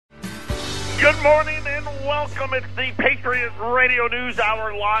Good morning and welcome. It's the Patriot Radio News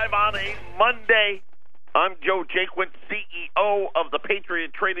Hour live on a Monday. I'm Joe Jaquin, CEO of the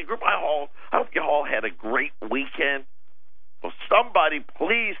Patriot Trading Group. I hope you all had a great weekend. Well, somebody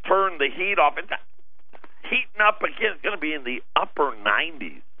please turn the heat off. It's heating up again. It's going to be in the upper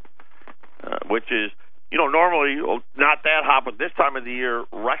 90s, which is, normally not that hot, but this time of the year,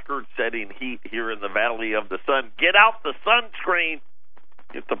 record-setting heat here in the Valley of the Sun. Get out the sunscreen.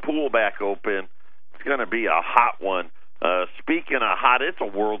 Get the pool back open. It's going to be a hot one. Speaking of hot, it's a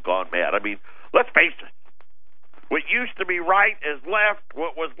world gone mad. I mean, let's face it. What used to be right is left.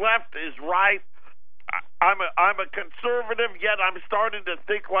 What was left is right. I'm a conservative, yet I'm starting to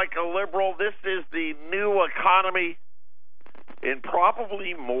think like a liberal. This is the new economy, and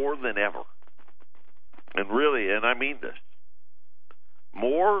probably more than ever. And really, and I mean this,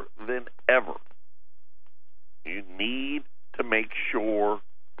 more than ever, you need to make sure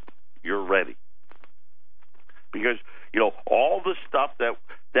you're ready. Because, all the stuff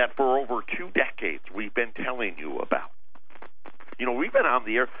that for over 2 decades we've been telling you about. We've been on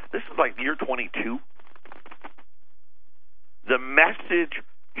the air. This is like year 22. The message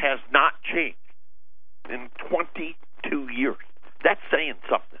has not changed in 22 years. That's saying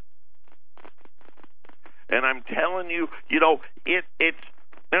something. And I'm telling you, it's,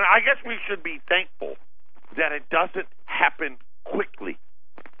 and I guess we should be thankful that it doesn't happen quickly.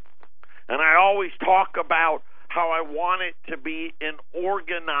 And I always talk about how I want it to be an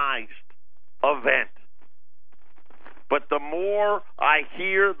organized event. But the more I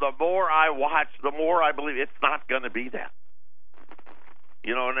hear, the more I watch, the more I believe it's not going to be that.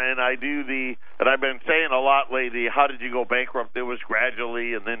 And I do and I've been saying a lot lately, how did you go bankrupt? It was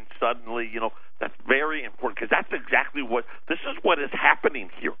gradually and then suddenly, that's very important because that's exactly this is what is happening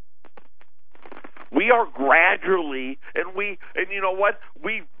here. We are gradually, and you know what?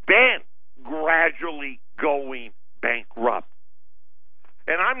 We've been gradually going bankrupt.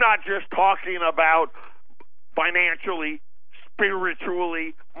 And I'm not just talking about financially,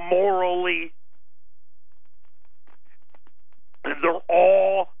 spiritually, morally. They're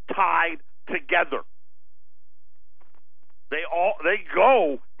all tied together. They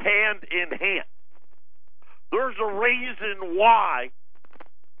go hand in hand. There's a reason why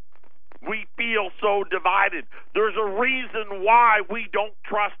we feel so divided. There's a reason why we don't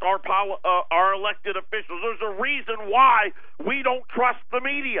trust our elected officials. There's a reason why we don't trust the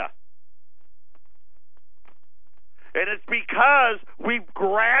media. And it's because we've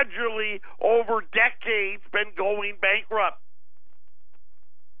gradually, over decades, been going bankrupt.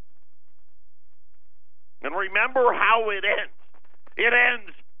 And remember how it ends. It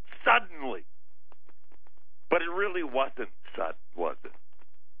ends suddenly. But it really wasn't sudden, was it?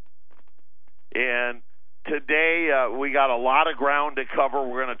 And today we got a lot of ground to cover.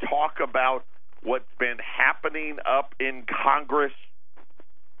 We're going to talk about what's been happening up in Congress.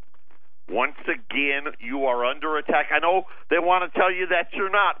 Once again, you are under attack. I know they want to tell you that you're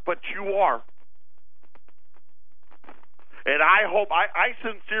not, but you are. And I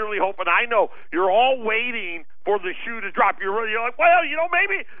sincerely hope, and I know you're all waiting for the shoe to drop. You're like, well,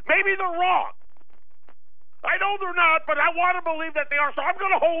 maybe they're wrong. I know they're not, but I want to believe that they are, so I'm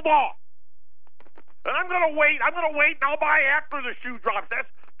going to hold off. And I'm going to wait. And I'll buy after the shoe drops.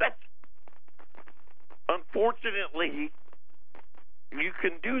 That's unfortunately, you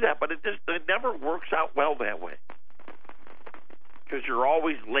can do that, but it never works out well that way. Because you're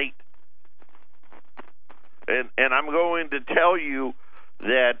always late. And I'm going to tell you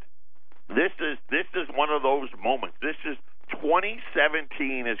that this is one of those moments. This is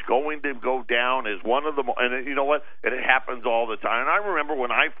 2017 is going to go down as one of the, and you know what? And it happens all the time. And I remember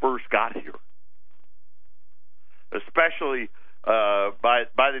when I first got here, especially by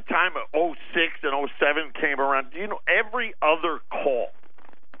the time 06 and 07 came around, every other call,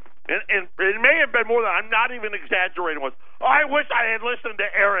 and it may have been more than, I'm not even exaggerating, was, I wish I had listened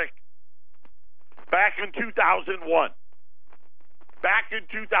to Eric back in 2001. Back in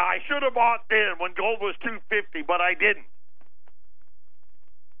 2000, I should have bought then when gold was $250, but I didn't.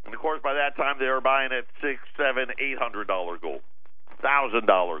 And of course, by that time, they were buying at $600, $700, $800 gold,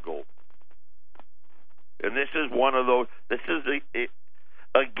 $1,000 gold. And this is one of those. This is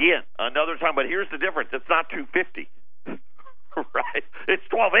again another time. But here's the difference: it's not $250, right? It's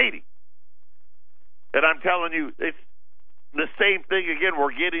 $1,280. And I'm telling you, it's the same thing again.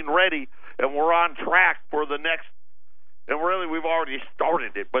 We're getting ready, and we're on track for the next. And really, we've already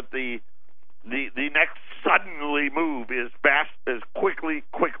started it. But the next suddenly move is quickly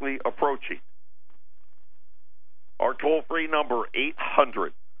approaching. Our toll-free number,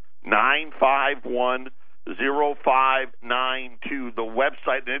 800-951-00 0592. The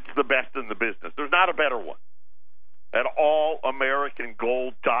website, and it's the best in the business. There's not a better one. At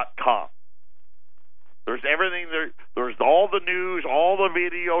allamericangold.com. There's everything there. There's all the news, all the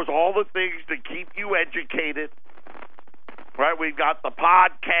videos, all the things to keep you educated. Right? We've got the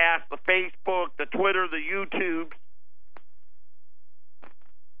podcast, the Facebook, the Twitter, the YouTube.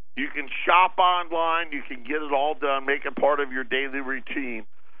 You can shop online. You can get it all done. Make it part of your daily routine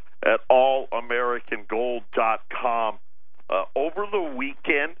at allamericangold.com. Over the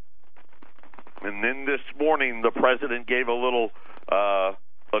weekend, and then this morning, the president gave a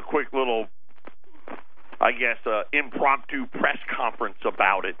quick little, impromptu press conference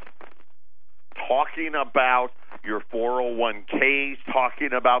about it, talking about your 401ks,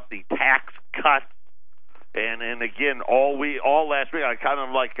 talking about the tax cuts, and again, all last week, I kind of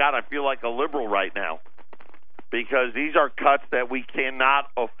like, God, I feel like a liberal right now, because these are cuts that we cannot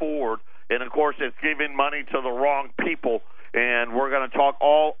afford, and of course, it's giving money to the wrong people, and we're going to talk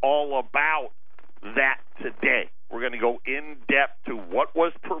all about that today. We're going to go in depth to what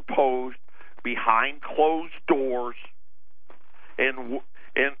was proposed behind closed doors, and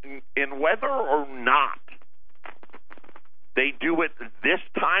whether or not they do it this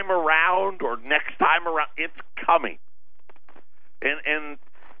time around or next time around, it's coming. And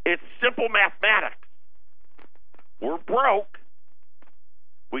it's simple mathematics. We're broke.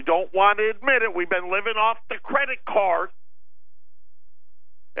 We don't want to admit it. We've been living off the credit card.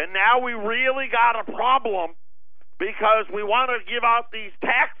 And now we really got a problem because we want to give out these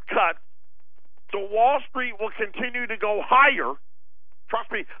tax cuts so Wall Street will continue to go higher. Trust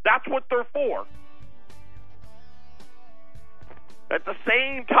me, that's what they're for. At the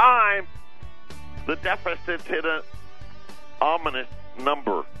same time, the deficit's hit an ominous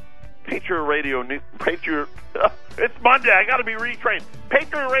number. Patriot Radio News. It's Monday. I got to be retrained.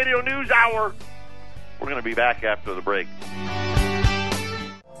 Patriot Radio News Hour. We're going to be back after the break.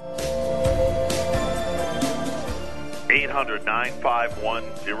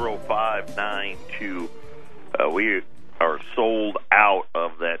 800-951-0592. We are sold out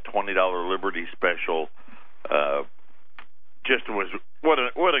of that $20 Liberty special. Just was what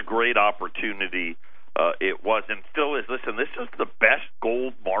a great opportunity it was, and still is. Listen, this is the best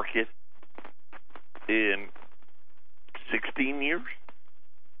gold market in 16 years.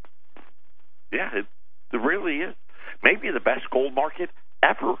 Yeah, it really is. Maybe the best gold market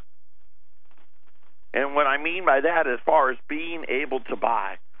ever. And what I mean by that, as far as being able to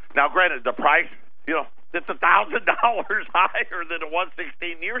buy. Now, granted, the price, it's $1,000 higher than it was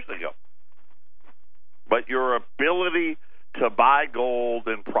 16 years ago. But your ability to buy gold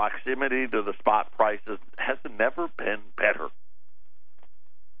in proximity to the spot prices has never been better.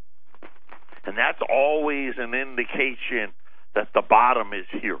 And that's always an indication that the bottom is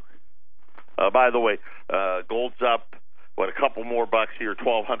here. By the way, gold's up, a couple more bucks here,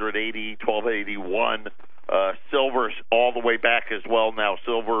 $1,280, $1,281. Silver's all the way back as well now.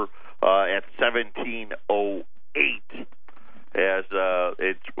 Silver at $1,708. As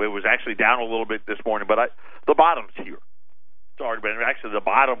it was actually down a little bit this morning, but the bottom's here. It's already been. Actually, the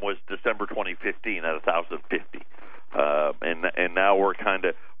bottom was December 2015 at 1,050, and now we're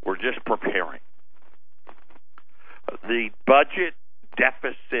just preparing. The budget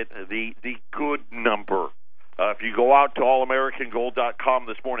deficit, the good number. If you go out to allamericangold.com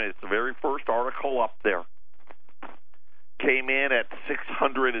this morning, it's the very first article up there. Came in at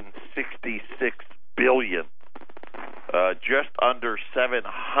 $666 billion. Just under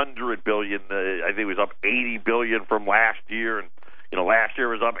 $700 billion. I think it was up $80 billion from last year, and last year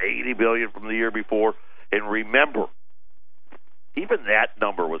was up $80 billion from the year before. And remember, even that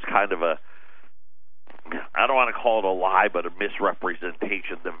number was kind of I don't want to call it a lie, but a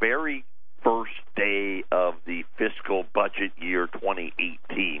misrepresentation. The very first day of the fiscal budget year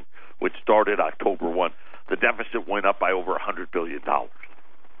 2018, which started October 1, the deficit went up by over $100 billion.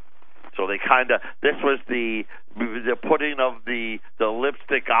 So they this was the putting of the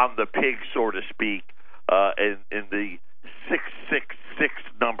lipstick on the pig, so to speak, in the 666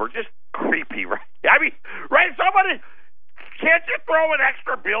 number. Just creepy, right? I mean, right? Somebody, can't you throw an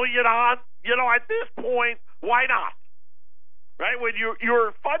extra billion on? At this point, why not? Right? When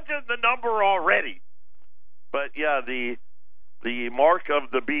you're fudging the number already. But yeah, the mark of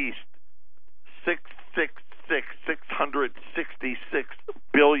the beast, 666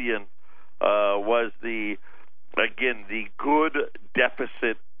 billion. Was the good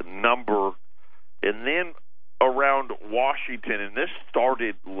deficit number. And then around Washington, and this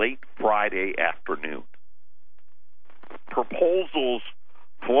started late Friday afternoon, proposals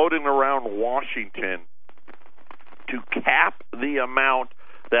floating around Washington to cap the amount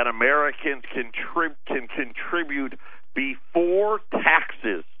that Americans can contribute before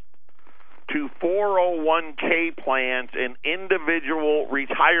taxes to 401k plans and individual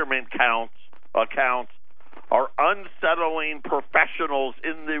retirement accounts are unsettling professionals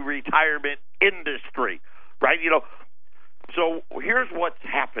in the retirement industry, right? So here's what's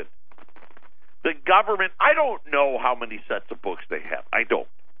happened. The government, I don't know how many sets of books they have. I don't.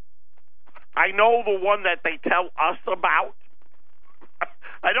 I know the one that they tell us about.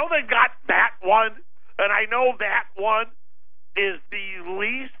 I know they've got that one, and I know that one is the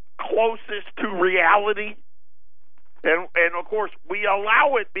least closest to reality. And of course, we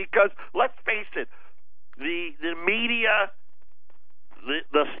allow it because, let's face it, the media,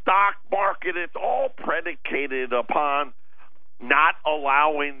 the stock market, it's all predicated upon not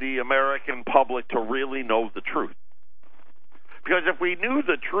allowing the American public to really know the truth. Because if we knew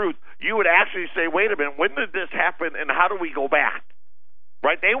the truth, you would actually say, wait a minute, when did this happen and how do we go back?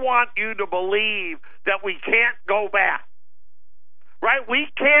 Right? They want you to believe that we can't go back. Right? We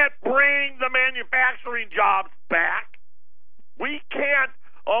can't bring the manufacturing jobs back. We can't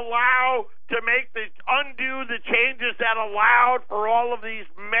allow to undo the changes that allowed for all of these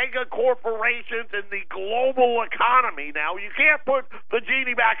mega corporations in the global economy. Now, you can't put the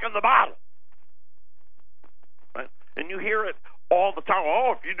genie back in the bottle. Right? And you hear it all the time.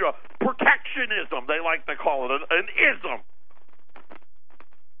 Oh, if you do protectionism, they like to call it an ism.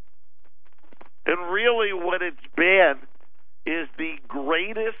 And really what it's been is the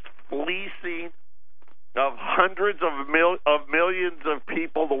greatest fleecing of hundreds of millions of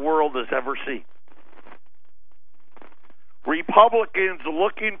people the world has ever seen. Republicans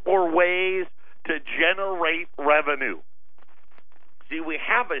looking for ways to generate revenue. See, we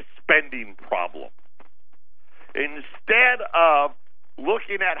have a spending problem. Instead of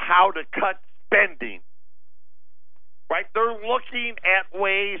looking at how to cut spending, right, they're looking at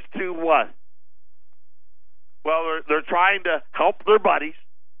ways to what? Well, they're trying to help their buddies.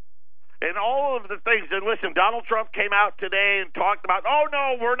 And all of the things, and listen, Donald Trump came out today and talked about, oh,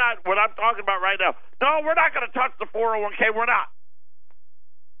 no, we're not, what I'm talking about right now, no, we're not going to touch the 401k, we're not.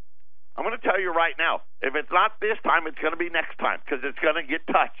 I'm going to tell you right now, if it's not this time, it's going to be next time, because it's going to get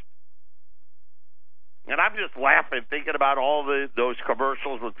touched. And I'm just laughing, thinking about all those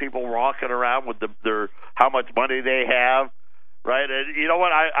commercials with people walking around with their how much money they have. Right, and you know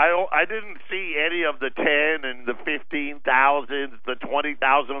what? I didn't see any of the 10 and the 15,000s, the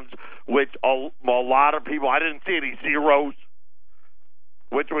 20,000s, which a lot of people. I didn't see any zeros.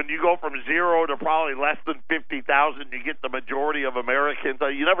 Which, when you go from zero to probably less than 50,000, you get the majority of Americans.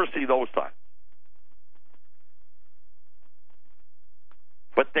 You never see those signs.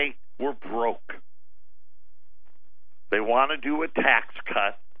 But they were broke. They want to do a tax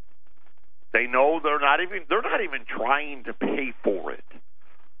cut. They know they're not even trying to pay for it.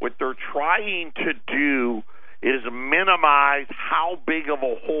 What they're trying to do is minimize how big of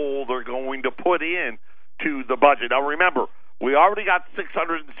a hole they're going to put in to the budget. Now remember, we already got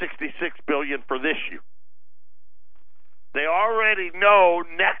 $666 billion for this year. They already know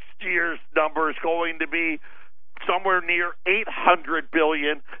next year's number is going to be somewhere near $800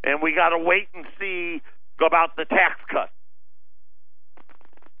 billion, and we got to wait and see about the tax cut.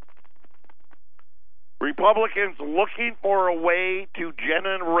 Republicans looking for a way to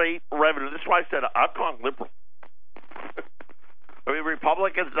generate revenue. This is why I said I'm calling liberal. I mean,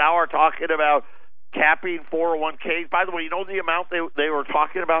 Republicans now are talking about capping 401ks. By the way, you know the amount they were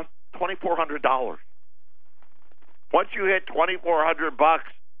talking about? $2,400. Once you hit $2,400,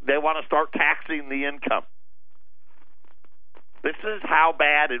 they want to start taxing the income. This is how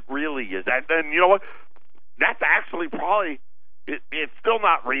bad it really is. And you know what? That's actually probably it's still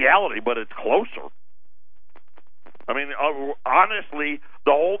not reality, but it's closer. I mean, honestly,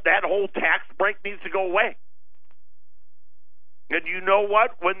 that whole tax break needs to go away. And you know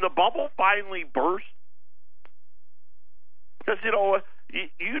what? When the bubble finally bursts, because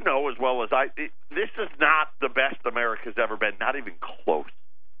you know as well as I, this is not the best America's ever been. Not even close.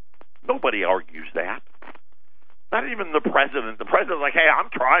 Nobody argues that. Not even the president. The president's like, hey, I'm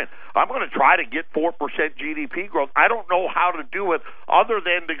trying. I'm going to try to get 4% GDP growth. I don't know how to do it other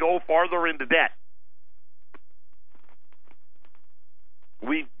than to go farther into debt.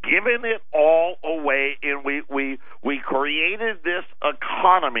 We've given it all away, and we created this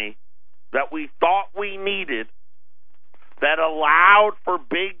economy that we thought we needed that allowed for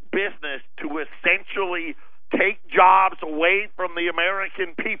big business to essentially take jobs away from the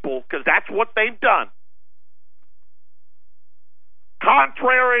American people, because that's what they've done.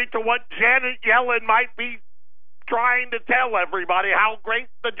 Contrary to what Janet Yellen might be trying to tell everybody how great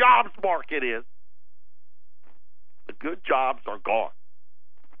the jobs market is, the good jobs are gone.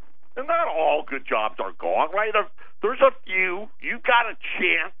 And not all good jobs are gone, right? There's a few. You've got a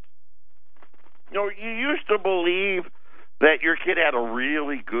chance. You know, you used to believe that your kid had a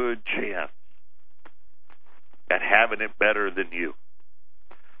really good chance at having it better than you.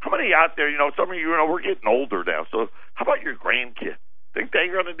 How many out there, some of you, we're getting older now, so how about your grandkids? Think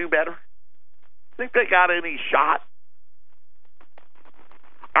they're going to do better? Think they got any shot?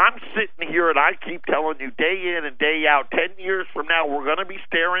 I'm sitting here and I keep telling you day in and day out, 10 years from now, we're going to be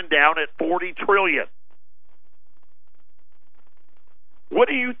staring down at $40 trillion. What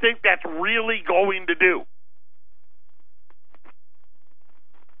do you think that's really going to do?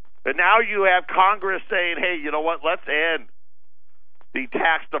 And now you have Congress saying, hey, you know what, let's end the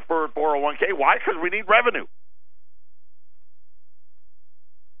tax-deferred 401k. Why? Because we need revenue.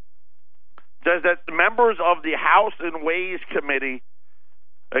 Says that the members of the House and Ways Committee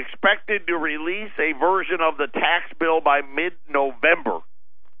expected to release a version of the tax bill by mid-November.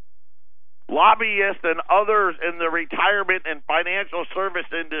 Lobbyists and others in the retirement and financial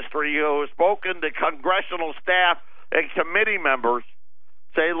service industry who have spoken to congressional staff and committee members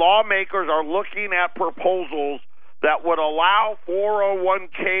say lawmakers are looking at proposals that would allow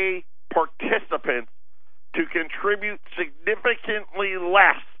 401k participants to contribute significantly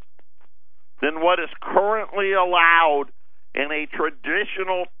less than what is currently allowed in a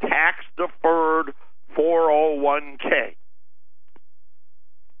traditional tax-deferred 401k.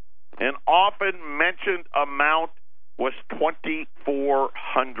 An often mentioned amount was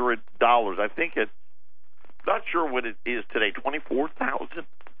 $2,400. I think it's, not sure what it is today, $24,000,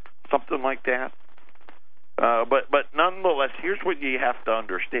 something like that. But nonetheless, here's what you have to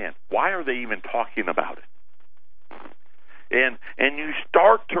understand. Why are they even talking about it? And you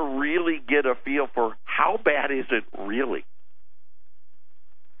start to really get a feel for how bad is it really?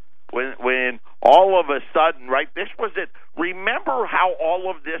 When all of a sudden, right, this was it. Remember how all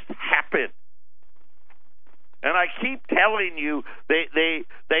of this happened. And I keep telling you, they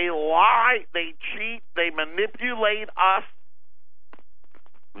lie, they cheat, they manipulate us.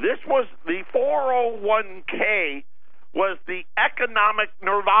 This was the 401k was the economic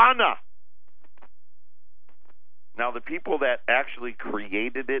nirvana. Now, the people that actually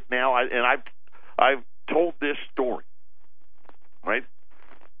created it now, I've told this story, right?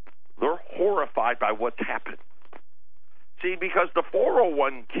 They're horrified by what's happened. See, because the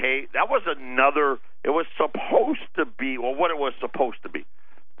 401k, that was it was supposed to be, well, what it was supposed to be.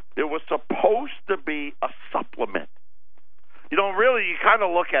 It was supposed to be a supplement. Really, you kind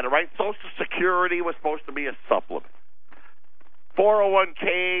of look at it, right? Social Security was supposed to be a supplement.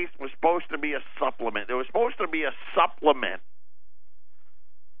 401ks was supposed to be a supplement. It was supposed to be a supplement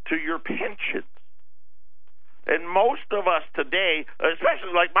to your pensions. And most of us today,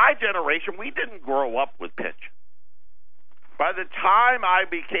 especially like my generation, we didn't grow up with pensions. By the time I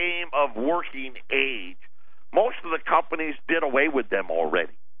became of working age, most of the companies did away with them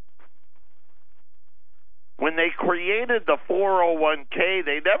already. When they created the 401k,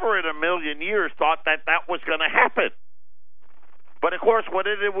 they never in a million years thought that was going to happen. But, of course, what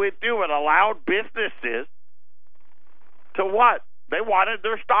did it do? It allowed businesses to what? They wanted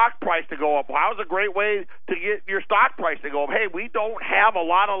their stock price to go up. Well, how's a great way to get your stock price to go up? Hey, we don't have a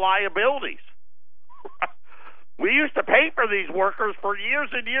lot of liabilities. We used to pay for these workers for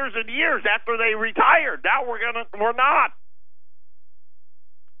years and years and years after they retired. Now we're not.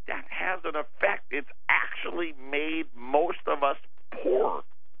 That has an effect. It's actually made most of us poorer.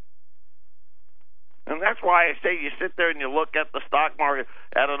 And that's why I say you sit there and you look at the stock market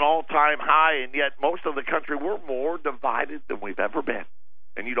at an all-time high, and yet most of the country, we're more divided than we've ever been.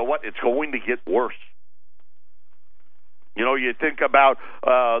 And you know what? It's going to get worse. You think about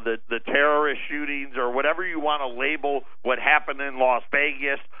the terrorist shootings or whatever you want to label what happened in Las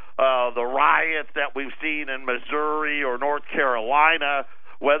Vegas, the riots that we've seen in Missouri or North Carolina,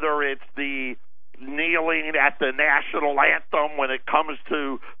 whether it's the kneeling at the national anthem when it comes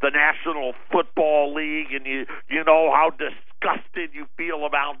to the National Football League, and you know how disgusted you feel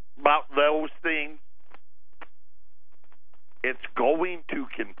about those things. It's going to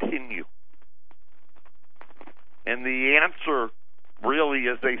continue. And the answer really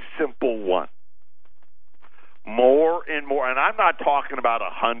is a simple one. More and more, and I'm not talking about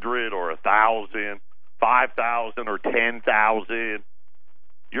 100 or 1,000, 5,000 or 10,000.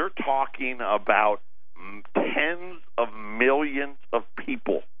 You're talking about tens of millions of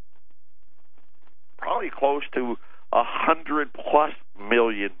people, probably close to 100+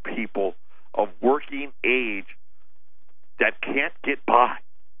 million people of working age that can't get by,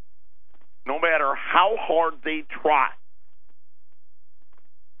 no matter how hard they try.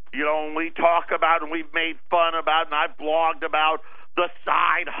 And we talk about, and we've made fun about, and I've blogged about the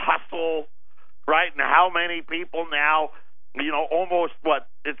side hustle, right? And how many people now, almost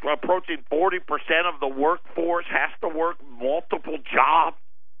it's approaching 40% of the workforce has to work multiple jobs.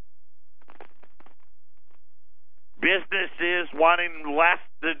 Businesses wanting less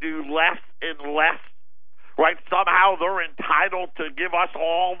to do less and less, right? Somehow they're entitled to give us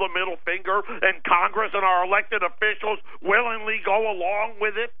all the middle finger, and Congress and our elected officials willingly go along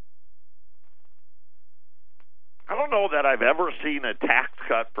with it. I don't know that I've ever seen a tax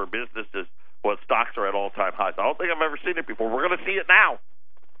cut for businesses when stocks are at all-time highs. I don't think I've ever seen it before. We're going to see it now.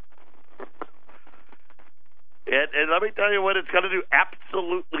 And let me tell you what it's going to do.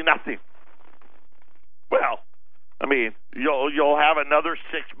 Absolutely nothing. Well, I mean, you'll have another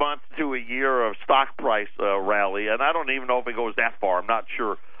 6 months to a year of stock price rally, and I don't even know if it goes that far. I'm not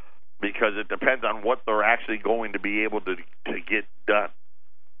sure, because it depends on what they're actually going to be able to get done.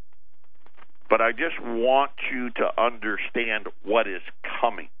 But I just want you to understand what is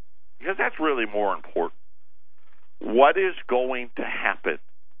coming, because that's really more important. What is going to happen?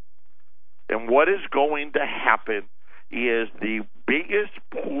 And what is going to happen is the biggest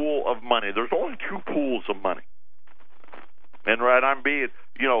pool of money. There's only two pools of money. And right, I'm being,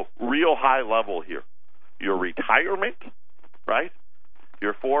 real high level here. Your retirement, right?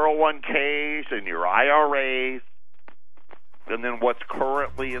 Your 401ks and your IRAs, and then what's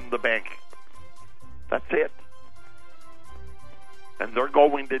currently in the bank. That's it. And they're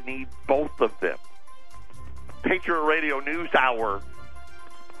going to need both of them. Patriot Radio News Hour.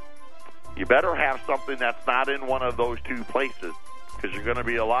 You better have something that's not in one of those two places, because you're going to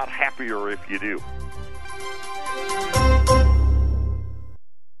be a lot happier if you do.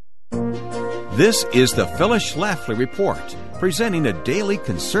 This is the Phyllis Schlafly Report, presenting a daily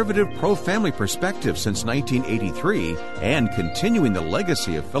conservative pro-family perspective since 1983 and continuing the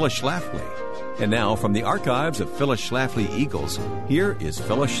legacy of Phyllis Schlafly. And now, from the archives of Phyllis Schlafly Eagles, here is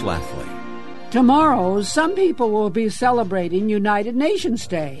Phyllis Schlafly. Tomorrow, some people will be celebrating United Nations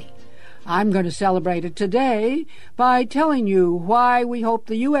Day. I'm going to celebrate it today by telling you why we hope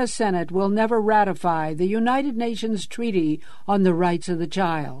the U.S. Senate will never ratify the United Nations Treaty on the Rights of the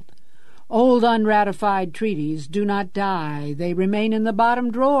Child. Old unratified treaties do not die. They remain in the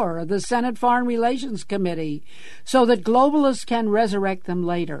bottom drawer of the Senate Foreign Relations Committee so that globalists can resurrect them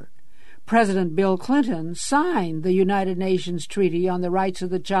later. President Bill Clinton signed the United Nations Treaty on the Rights of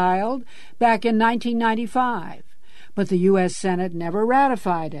the Child back in 1995, but the U.S. Senate never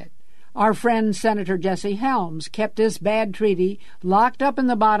ratified it. Our friend Senator Jesse Helms kept this bad treaty locked up in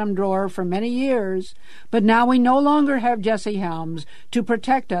the bottom drawer for many years, but now we no longer have Jesse Helms to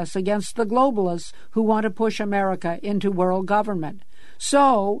protect us against the globalists who want to push America into world government.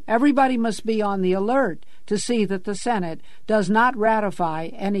 So everybody must be on the alert to see that the Senate does not ratify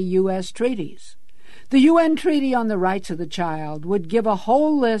any U.S. treaties. The UN Treaty on the Rights of the Child would give a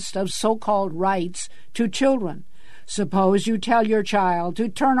whole list of so-called rights to children. Suppose you tell your child to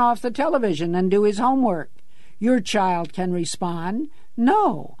turn off the television and do his homework. Your child can respond,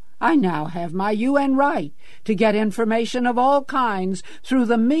 "No, I now have my UN right to get information of all kinds through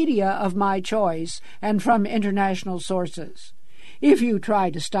the media of my choice and from international sources." If you try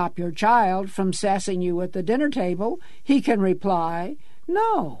to stop your child from sassing you at the dinner table, he can reply,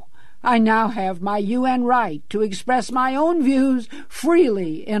 "No, I now have my UN right to express my own views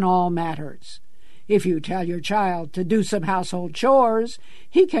freely in all matters." If you tell your child to do some household chores,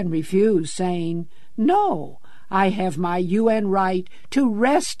 he can refuse, saying, "No, I have my UN right to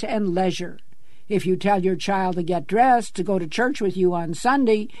rest and leisure." If you tell your child to get dressed to go to church with you on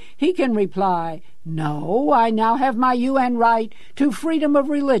Sunday, he can reply, "No, I now have my UN right to freedom of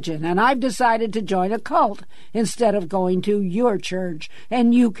religion, and I've decided to join a cult instead of going to your church,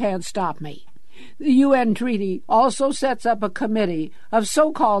 and you can't stop me." The UN Treaty also sets up a committee of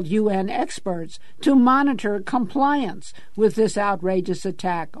so-called UN experts to monitor compliance with this outrageous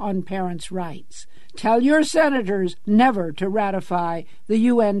attack on parents' rights. Tell your senators never to ratify the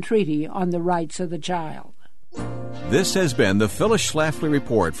UN Treaty on the Rights of the Child. This has been the Phyllis Schlafly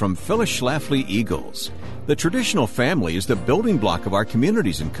Report from Phyllis Schlafly Eagles. The traditional family is the building block of our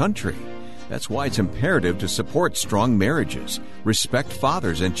communities and country. That's why it's imperative to support strong marriages, respect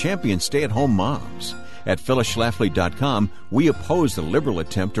fathers, and champion stay-at-home moms. At phyllisschlafly.com, we oppose the liberal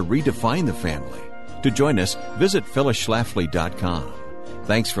attempt to redefine the family. To join us, visit phyllisschlafly.com.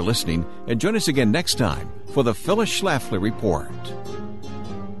 Thanks for listening, and join us again next time for the Phyllis Schlafly Report.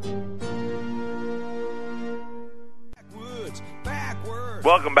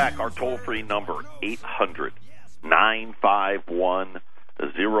 Welcome back. Our toll-free number,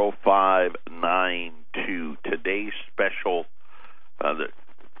 800-951-0592. Today's special,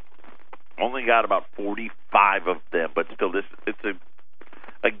 only got about 45 of them, but still, it's a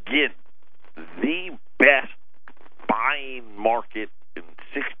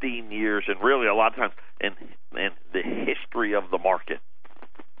years, and really a lot of times in the history of the market.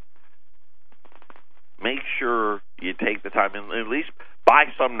 Make sure you take the time and at least buy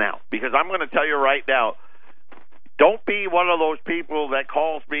some now. Because I'm going to tell you right now, don't be one of those people that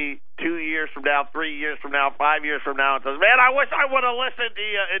calls me 2 years from now, 3 years from now, 5 years from now and says, man, I wish I would have listened to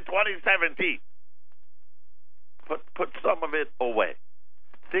you in 2017. Put some of it away.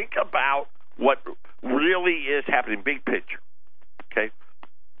 Think about what really is happening, big picture. Okay?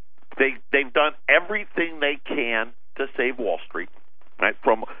 They've done everything they can to save Wall Street. Right,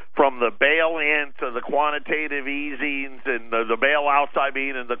 from the bail-in to the quantitative easings and the bailouts,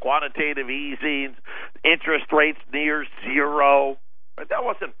 and the quantitative easings, interest rates near zero. Right, that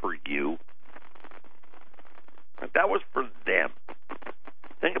wasn't for you. Right, that was for them.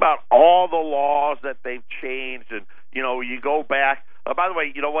 Think about all the laws that they've changed, and you go back. By the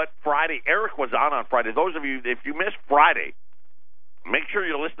way, you know what? Friday, Eric was on Friday. Those of you, if you missed Friday, make sure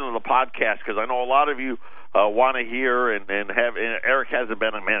you listen to the podcast because I know a lot of you want to hear and have. And Eric hasn't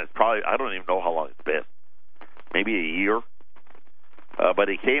been a man. It's probably, I don't even know how long it's been. Maybe a year. But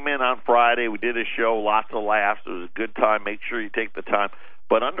he came in on Friday. We did a show, lots of laughs. It was a good time. Make sure you take the time.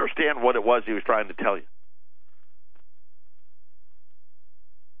 But understand what it was he was trying to tell you.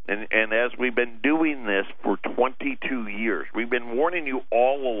 And as we've been doing this for 22 years, we've been warning you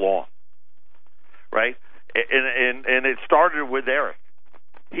all along, right? And it started with Eric.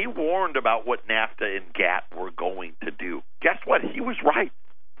 He warned about what NAFTA and GATT were going to do. Guess what? He was right.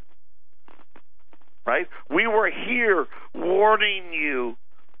 Right? We were here warning you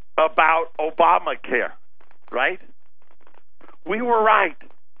about Obamacare. Right? We were right.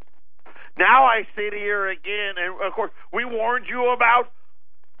 Now I sit here again, and of course, we warned you about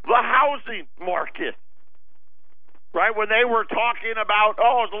the housing market. Right? When they were talking about,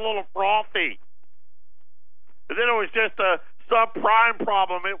 it's a little frothy. And then it was just a subprime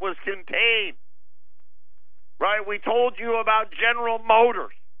problem. It was contained. Right? We told you about General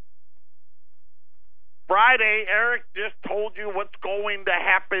Motors. Friday, Eric just told you what's going to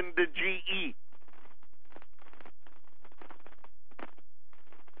happen to GE.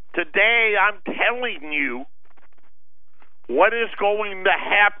 Today, I'm telling you what is going to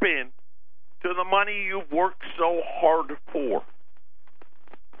happen to the money you've worked so hard for.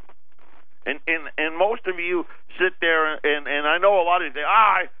 And most of you sit there, and I know a lot of you say,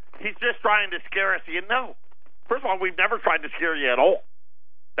 he's just trying to scare us. No. First of all, we've never tried to scare you at all.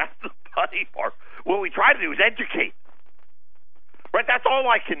 That's the funny part. What we try to do is educate. Right? That's all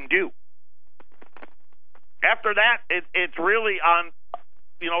I can do. After that, it's really on,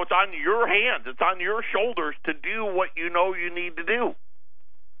 it's on your hands. It's on your shoulders to do what you know you need to do.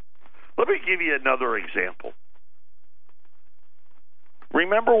 Let me give you another example.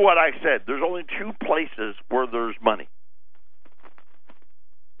 Remember what I said. There's only two places where there's money.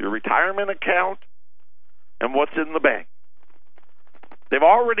 Your retirement account and what's in the bank. They've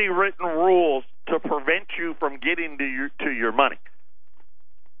already written rules to prevent you from getting to your money.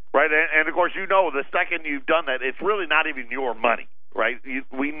 Right? And of course, the second you've done that, it's really not even your money. Right?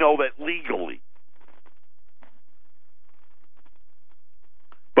 We know that legally.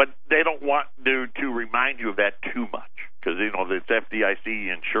 But they don't want to remind you of that too much because, it's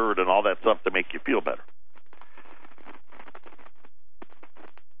FDIC insured and all that stuff to make you feel better.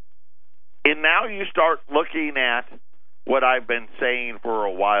 And now you start looking at what I've been saying for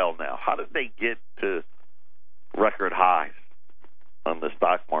a while now. How did they get to record highs on the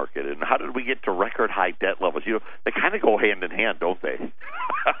stock market? And how did we get to record high debt levels? They kind of go hand in hand, don't they?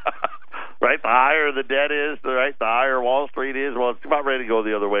 Right? The higher the debt is, right? The higher Wall Street is. Well, it's about ready to go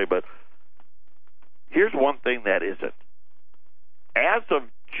the other way. But here's one thing that isn't. As of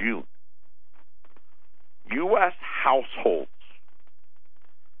June, U.S. households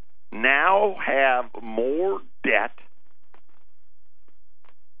now have more debt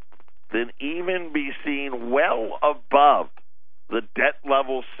than even be seen well above the debt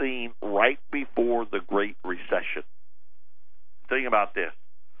level seen right before the Great Recession. Think about this.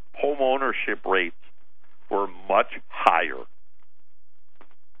 Home ownership rates were much higher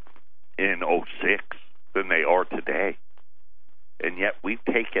in 2006 than they are today. And yet we've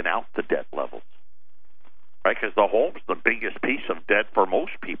taken out the debt levels. Right? Because the home's the biggest piece of debt for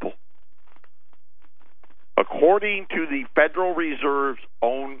most people. According to the Federal Reserve's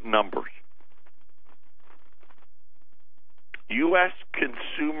own numbers, U.S.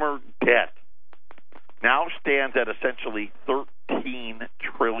 consumer debt now stands at essentially $13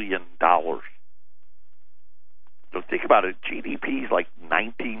 trillion. So think about it. GDP is like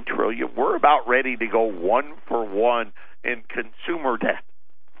 $19 trillion. We're about ready to go 1 for 1 in consumer debt.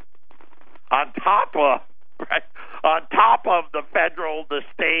 On top of the federal, the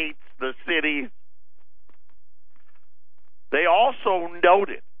states, the cities. They also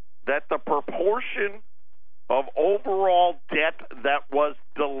noted that the proportion of overall debt that was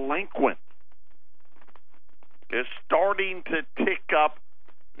delinquent is starting to tick up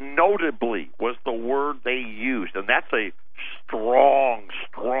notably, was the word they used. And that's a strong,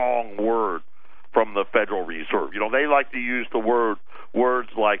 strong word from the Federal Reserve. You know, they like to use the words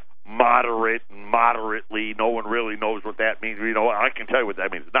like moderate and moderately. No one really knows what that means. You know, I can tell you what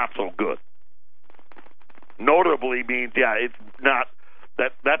that means. It's not so good. Notably means, yeah, it's not,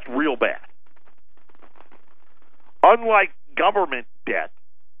 that's real bad. Unlike government debt,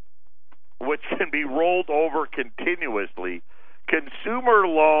 which can be rolled over continuously, consumer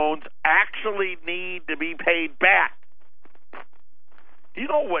loans actually need to be paid back. You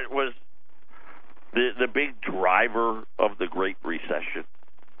know what was the big driver of the Great Recession?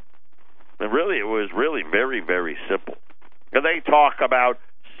 And really, it was really very, very simple. And they talk about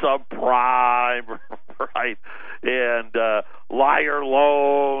subprime, right, and liar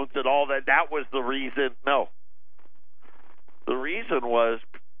loans and all that. That was the reason. No. The reason was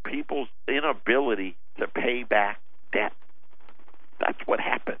people's inability to pay back debt. That's what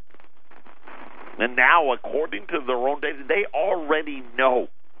happened. And now, according to their own data, they already know.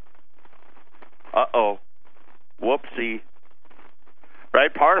 Whoopsie.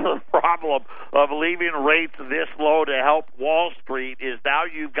 Right? Part of the problem of leaving rates this low to help Wall Street is now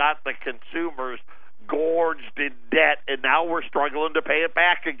you've got the consumers gorged in debt, and now we're struggling to pay it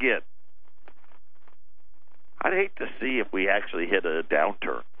back again. I'd hate to see if we actually hit a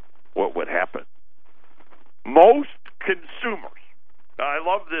downturn, what would happen. Most consumers, I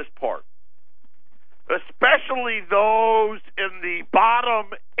love this part, especially those in the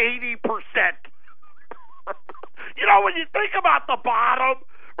bottom 80%. You know, when you think about the bottom,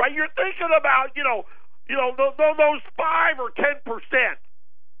 right, you're thinking about, those 5 or 10%.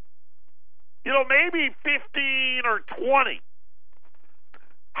 Maybe 15 or 20.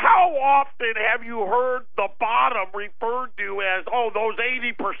 How often have you heard the bottom referred to as, those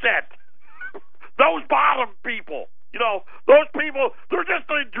 80%? Those bottom people. Those people, they're just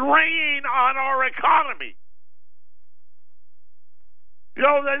a drain on our economy.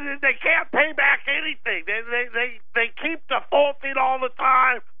 They can't pay back anything. They keep defaulting all the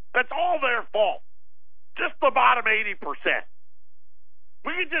time. That's all their fault. Just the bottom 80%.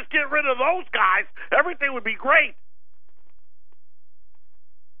 We could just get rid of those guys. Everything would be great.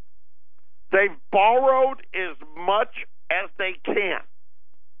 They've borrowed as much as they can.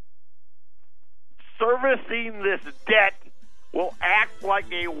 Servicing this debt will act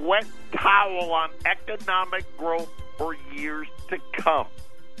like a wet towel on economic growth for years to come.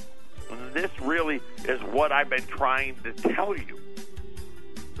 And this really is what I've been trying to tell you.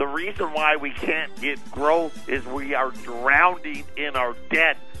 The reason why we can't get growth is we are drowning in our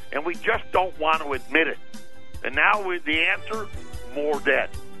debt, and we just don't want to admit it. And now with the answer, more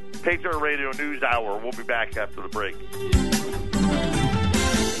debt. Patriot Radio News Hour. We'll be back after the break.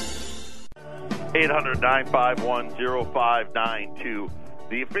 800-951-0592.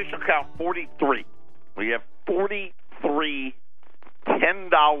 The official count, 43. We have 43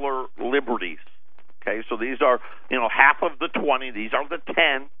 $10 liberties. Okay, so these are, half of the 20. These are the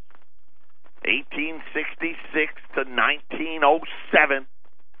 10. 1866 to 1907.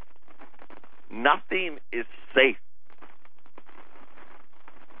 Nothing is safe.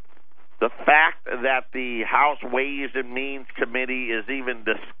 The fact that the House Ways and Means Committee is even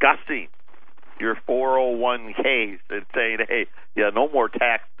discussing your 401ks and saying, hey, no more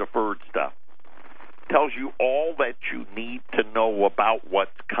tax-deferred stuff, tells you all that you need to know about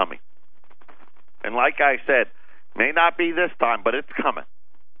what's coming. And like I said, may not be this time, but it's coming.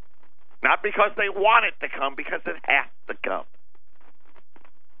 Not because they want it to come, because it has to come.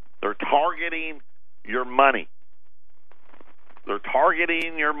 They're targeting your money. They're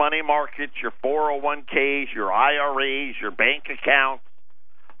targeting your money markets, your 401ks, your IRAs, your bank accounts,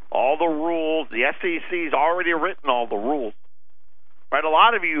 all the rules. The SEC's already written all the rules. Right? A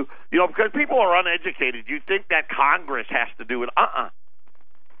lot of you, because people are uneducated, you think that Congress has to do it.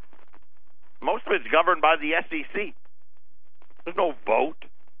 Most of it's governed by the SEC. There's no vote.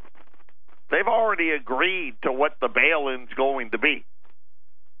 They've already agreed to what the bail-in's going to be.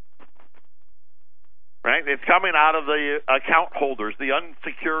 Right? It's coming out of the account holders, the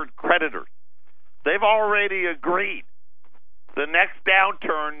unsecured creditors. They've already agreed. The next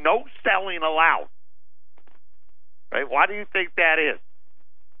downturn, no selling allowed. Right? Why do you think that is?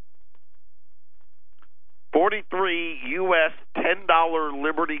 43 U.S. $10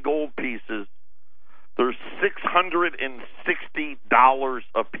 Liberty gold pieces. They're $660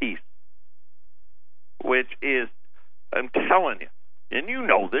 a piece, which is, I'm telling you, and you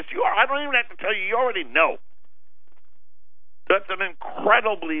know this, I don't even have to tell you, you already know. That's an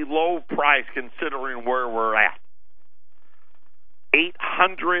incredibly low price considering where we're at.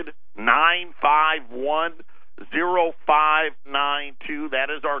 800-951-0592. That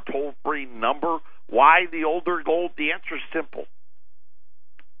is our toll-free number. Why the older gold? The answer is simple.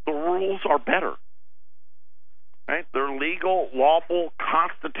 The rules are better. Right? They're legal, lawful,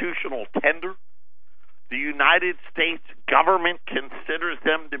 constitutional tender. The United States government considers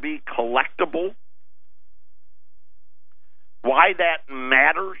them to be collectible. Why that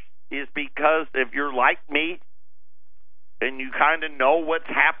matters is because if you're like me and you kind of know what's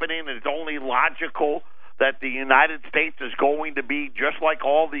happening, it's only logical that the United States is going to be just like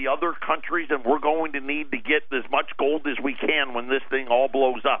all the other countries, and we're going to need to get as much gold as we can when this thing all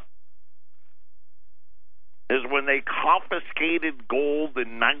blows up. Is when they confiscated gold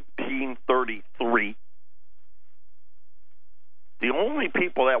in 1933, the only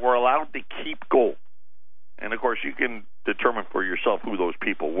people that were allowed to keep gold, and of course you can determine for yourself who those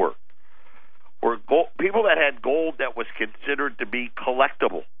people were people that had gold that was considered to be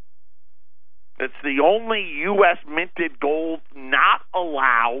collectible. It's the only U.S. minted gold not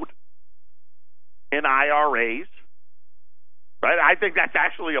allowed in IRAs. Right? I think that's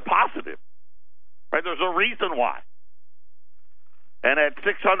actually a positive. Right? There's a reason why. And at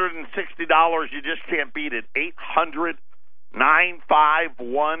 $660, you just can't beat it.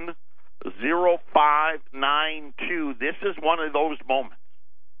 800-951-0592. This is one of those moments.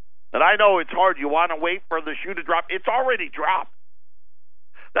 And I know it's hard. You want to wait for the shoe to drop. It's already dropped.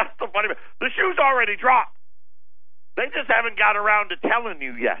 That's the funny part. The shoe's already dropped. They just haven't got around to telling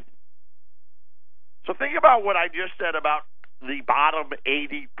you yet. So think about what I just said about the bottom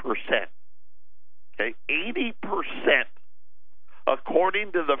 80%. Okay, 80%,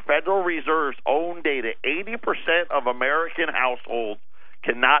 according to the Federal Reserve's own data, 80% of American households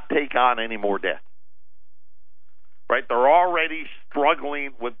cannot take on any more debt. Right? They're already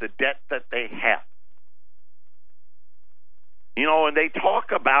struggling with the debt that they have. You know, and they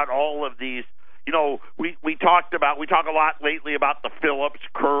talk about all of these, you know, we talk a lot lately about the Phillips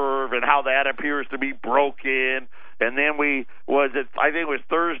curve and how that appears to be broken. And then I think it was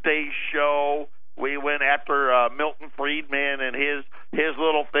Thursday's show, we went after Milton Friedman and his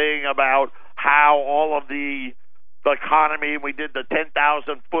little thing about how all of the economy, we did the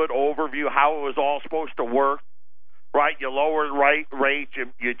 10,000-foot overview, how it was all supposed to work. Right, you lowered rates,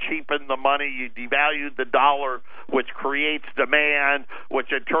 you cheapened the money, you devalued the dollar, which creates demand,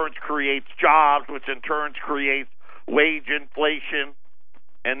 which in turn creates jobs, which in turn creates wage inflation,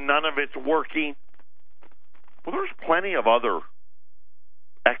 and none of it's working. Well, there's plenty of other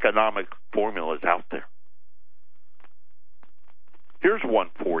economic formulas out there. Here's one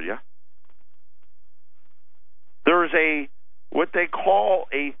for you. There's what they call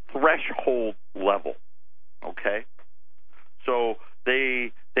a threshold level, okay? So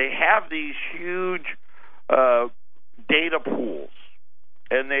they have these huge data pools,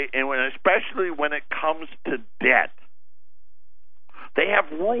 and especially when it comes to debt, they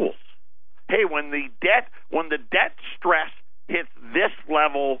have rules. Hey, when the debt stress hits this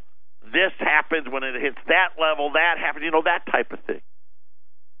level, this happens. When it hits that level, that happens. You know, that type of thing.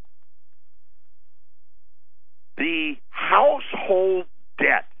 The household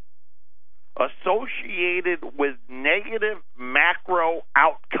debt associated with negative macro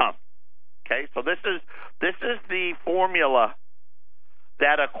outcomes. Okay, so this is the formula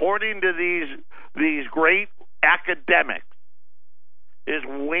that, according to these great academics, is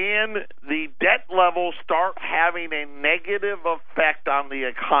when the debt levels start having a negative effect on the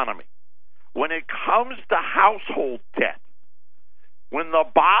economy. When it comes to household debt, when the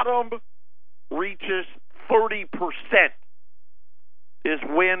bottom reaches 30%, is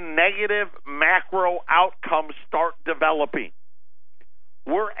when negative macro outcomes start developing.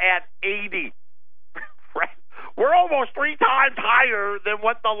 We're at 80. Right? We're almost 3 times higher than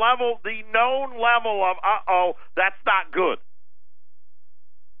what the known level of, that's not good.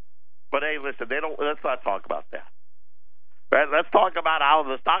 But hey, listen, let's not talk about that. Right? Let's talk about how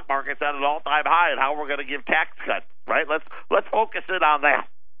the stock market's at an all-time high and how we're going to give tax cuts. Right? Let's focus in on that.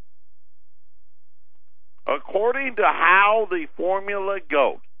 According to how the formula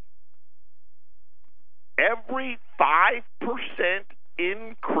goes, every 5%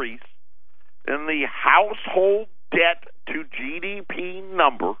 increase in the household debt to GDP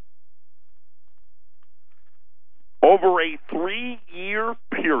number over a 3-year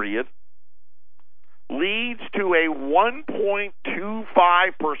period leads to a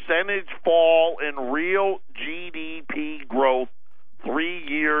 1.25 percentage fall in real GDP growth 3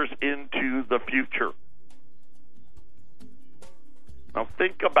 years into the future. Now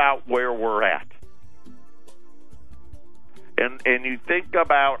think about where we're at. And you think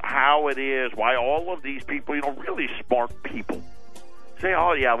about how it is, why all of these people, really smart people, say,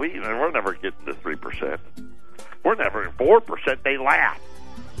 oh, yeah, we're never getting to 3%. We're never at 4%. They laugh.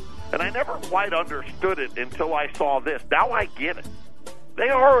 And I never quite understood it until I saw this. Now I get it. They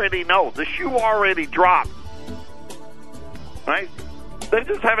already know. The shoe already dropped. Right? They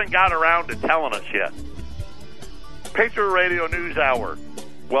just haven't got around to telling us yet. Patriot Radio News Hour.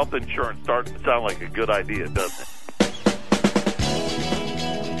 Wealth insurance starting to sound like a good idea, doesn't it?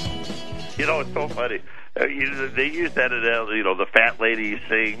 It's so funny. They use that in, the fat lady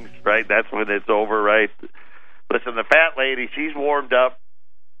sings, right? That's when it's over, right? Listen, the fat lady, she's warmed up.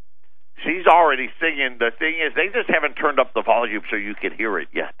 She's already singing. The thing is, they just haven't turned up the volume so you can hear it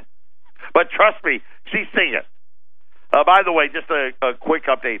yet. But trust me, she's singing. By the way, just a quick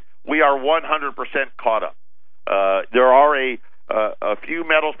update. We are 100% caught up. There are a few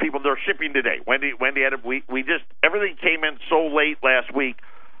metals people. They're shipping today. Wendy had it. We just everything came in so late last week.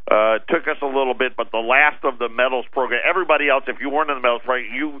 Took us a little bit, but the last of the metals program. Everybody else, if you weren't in the metals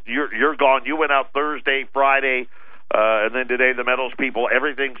program, you're gone. You went out Thursday, Friday, and then today the metals people.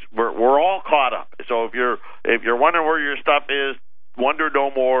 We're all caught up. So if you're wondering where your stuff is, wonder no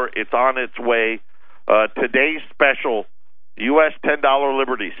more. It's on its way. Today's special, U.S. $10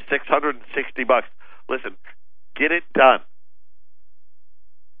 Liberties, $660. Listen, get it done.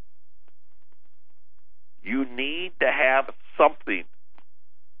 You need to have something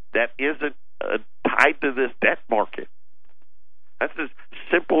that isn't tied to this debt market. That's as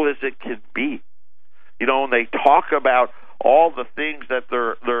simple as it can be. And they talk about all the things that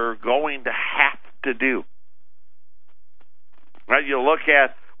they're going to have to do. Right? You look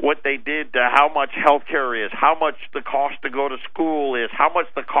at what they did to how much health care is, how much the cost to go to school is, how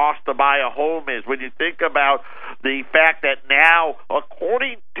much the cost to buy a home is. When you think about the fact that now,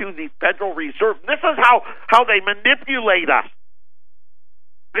 according to the Federal Reserve, this is how they manipulate us.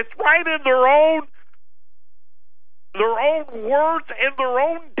 It's right in their own words and their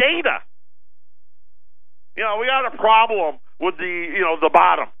own data. We got a problem with the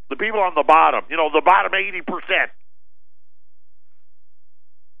bottom, the people on the bottom, the bottom 80%.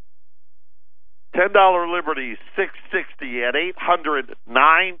 $10 Liberties, $660 at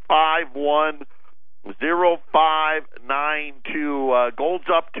 800-951-0592. Gold's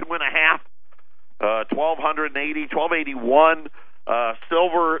up 2.5, $1,280, $1,281.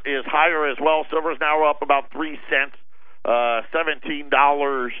 Silver is higher as well. Silver is now up about 3 cents,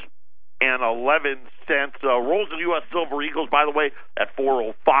 $17.11. Rolls of U.S. Silver Eagles, by the way, at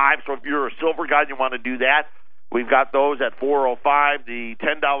 $4.05. So if you're a silver guy and you want to do that, we've got those at $4.05. The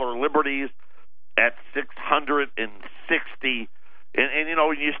 $10 Liberties at $660. And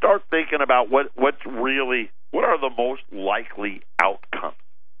when you start thinking about what are the most likely outcomes?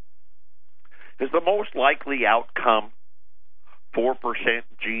 Is the most likely outcome 4%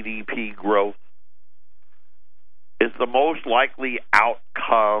 GDP growth? Is the most likely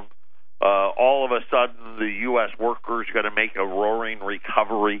outcome all of a sudden the U.S. workers going to make a roaring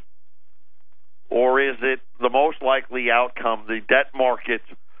recovery? Or is it the most likely outcome, the debt markets,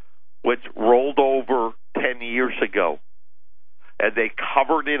 which rolled over 10 years ago, and they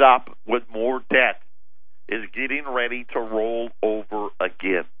covered it up with more debt, is getting ready to roll over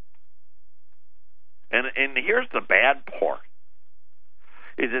again? And here's the bad part,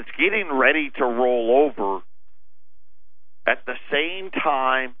 is it's getting ready to roll over at the same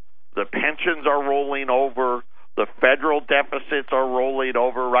time the pensions are rolling over, the federal deficits are rolling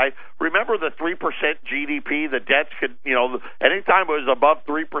over, right? Remember the 3% GDP, the debts could, anytime it was above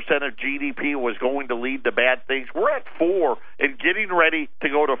 3% of GDP was going to lead to bad things. We're at 4 and getting ready to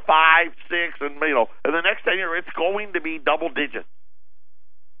go to 5, 6, and, in the next 10 years, it's going to be double digits,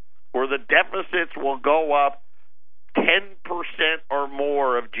 where the deficits will go up 10% or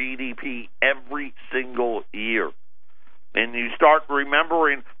more of GDP every single year. And you start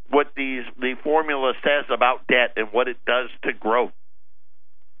remembering what the formula says about debt and what it does to growth.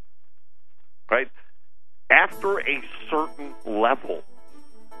 Right? After a certain level,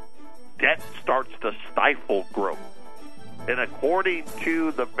 debt starts to stifle growth. And according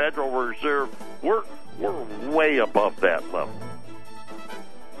to the Federal Reserve, we're way above that level.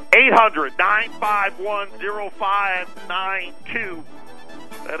 800-951-0592.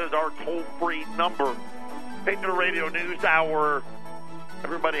 That is our toll-free number. Patriot Radio News Hour.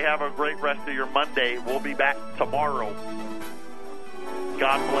 Everybody have a great rest of your Monday. We'll be back tomorrow.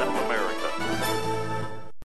 God bless America.